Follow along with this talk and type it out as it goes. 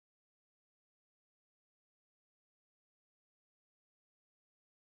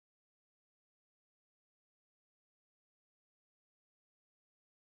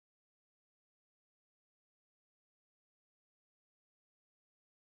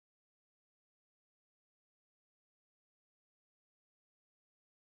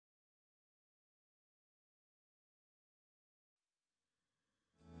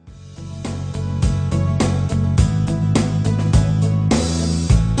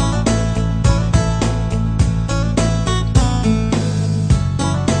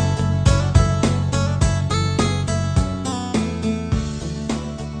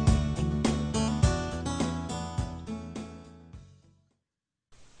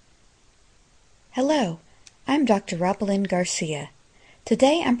Hello, I'm Dr. Robelyn-Garcia.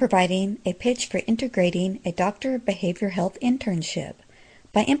 Today I'm providing a pitch for integrating a Doctor of Behavioral Health internship.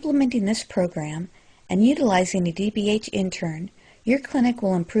 By implementing this program and utilizing a DBH intern, your clinic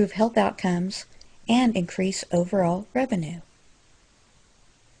will improve health outcomes and increase overall revenue.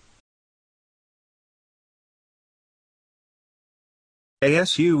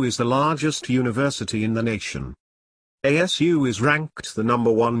 ASU is the largest university in the nation. ASU is ranked the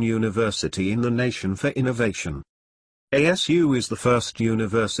 #1 university in the nation for innovation. ASU is the first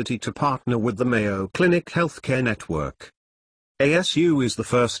university to partner with the Mayo Clinic Healthcare Network. ASU is the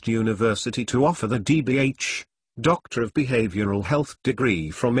first university to offer the DBH, Doctor of Behavioral Health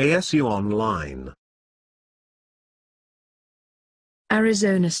degree from ASU Online.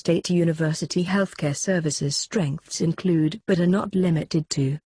 Arizona State University healthcare services strengths include but are not limited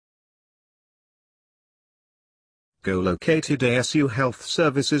to Co-located ASU Health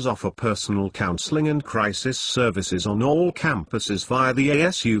Services offer personal counseling and crisis services on all campuses via the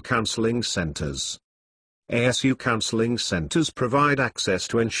ASU Counseling Centers. ASU Counseling Centers provide access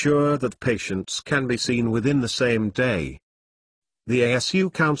to ensure that patients can be seen within the same day. The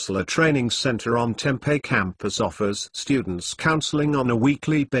ASU Counselor Training Center on Tempe campus offers students counseling on a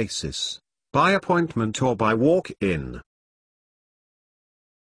weekly basis, by appointment or by walk-in.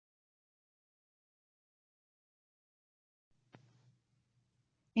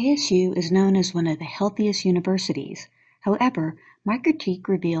 ASU is known as one of the healthiest universities. However, my critique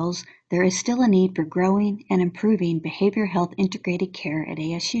reveals there is still a need for growing and improving behavioral health integrated care at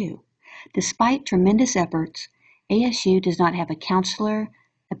ASU. Despite tremendous efforts, ASU does not have a counselor,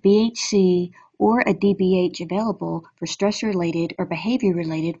 a BHC, or a DBH available for stress-related or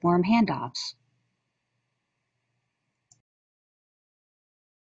behavior-related warm handoffs.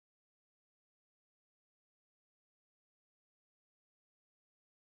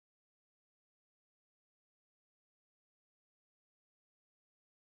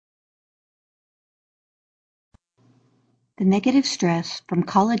 The negative stress from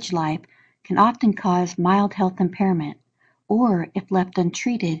college life can often cause mild health impairment, or if left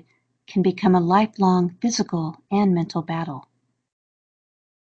untreated, can become a lifelong physical and mental battle.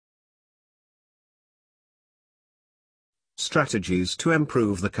 Strategies to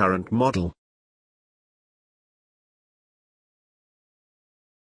improve the current model.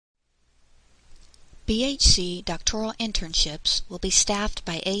 BHC doctoral internships will be staffed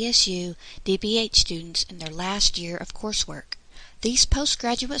by ASU DBH students in their last year of coursework. These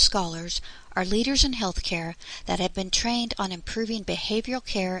postgraduate scholars are leaders in healthcare that have been trained on improving behavioral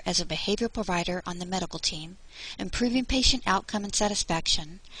care as a behavioral provider on the medical team, improving patient outcome and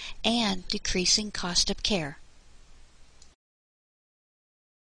satisfaction, and decreasing cost of care.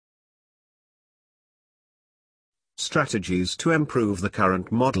 Strategies to improve the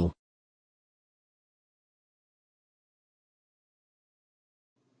current model.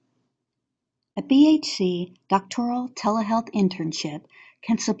 A BHC doctoral telehealth internship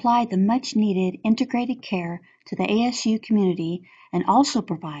can supply the much-needed integrated care to the ASU community and also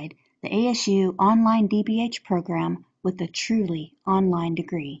provide the ASU online DBH program with a truly online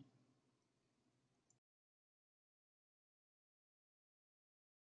degree.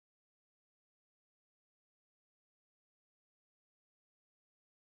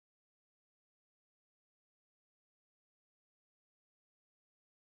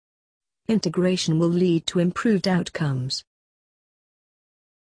 integration will lead to improved outcomes.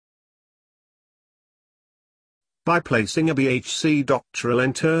 By placing a BHC doctoral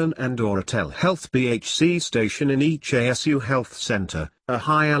intern and/or a telehealth BHC station in each ASU health center, a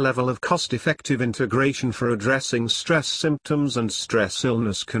higher level of cost-effective integration for addressing stress symptoms and stress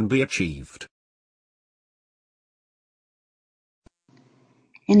illness can be achieved.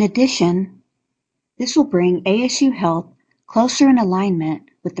 In addition, this will bring ASU Health closer in alignment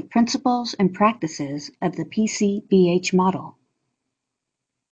with the principles and practices of the PCBH model.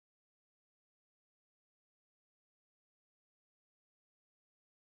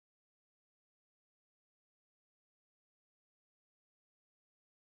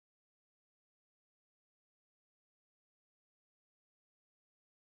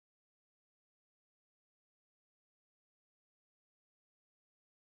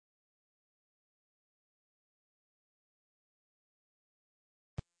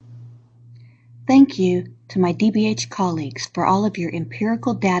 Thank you to my DBH colleagues for all of your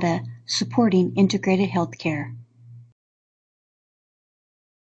empirical data supporting integrated healthcare.